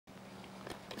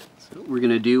So we're going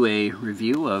to do a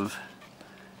review of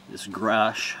this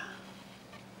Grostch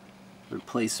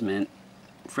replacement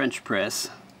French press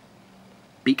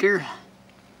beaker.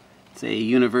 It's a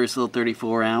universal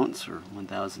 34 ounce or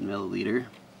 1000 milliliter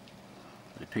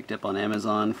that I picked up on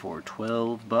Amazon for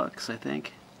 12 bucks, I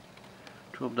think.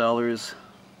 $12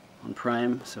 on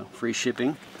Prime, so free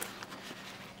shipping.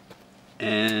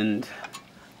 And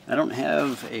I don't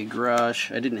have a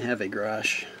Grostch, I didn't have a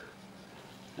Grostch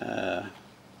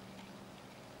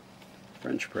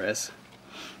French press.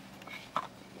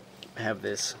 I have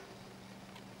this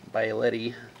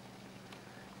Bialetti,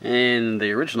 and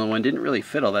the original one didn't really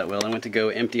fit all that well. I went to go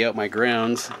empty out my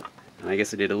grounds, and I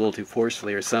guess I did it a little too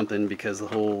forcefully or something because the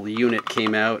whole unit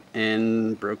came out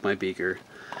and broke my beaker.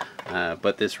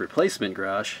 But this replacement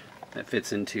Grostch that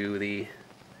fits into the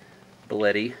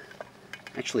Bialetti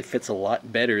actually fits a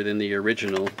lot better than the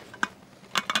original.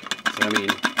 So I mean,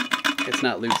 it's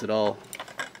not loose at all.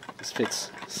 This fits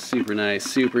super nice,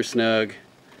 super snug.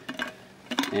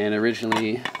 And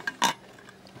originally,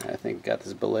 I think I got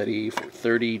this Bialetti for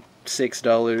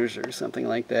 $36 or something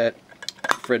like that.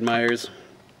 Fred Meyer's.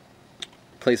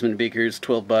 Replacement beakers,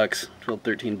 12 bucks, 12,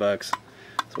 13 bucks.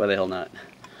 So why the hell not?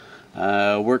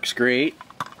 Works great.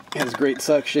 Has great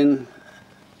suction.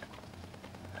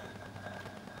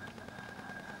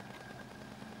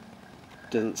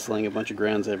 Doesn't sling a bunch of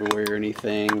grounds everywhere or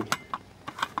anything.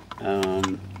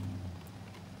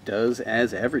 Does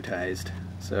as advertised.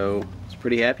 So I was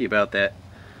pretty happy about that.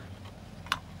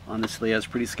 Honestly, I was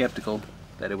pretty skeptical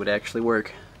that it would actually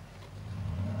work.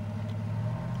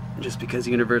 Just because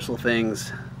universal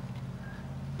things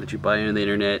that you buy on the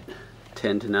internet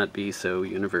tend to not be so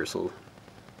universal.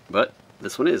 But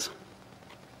this one is.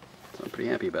 So I'm pretty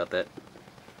happy about that.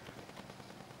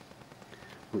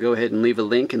 We'll go ahead and leave a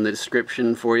link in the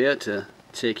description for you to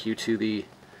take you to the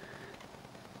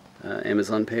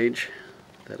Amazon page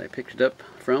that I picked it up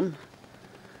from.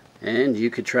 And you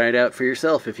could try it out for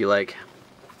yourself if you like.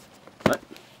 But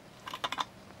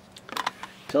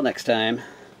till next time,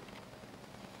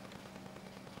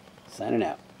 signing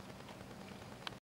out.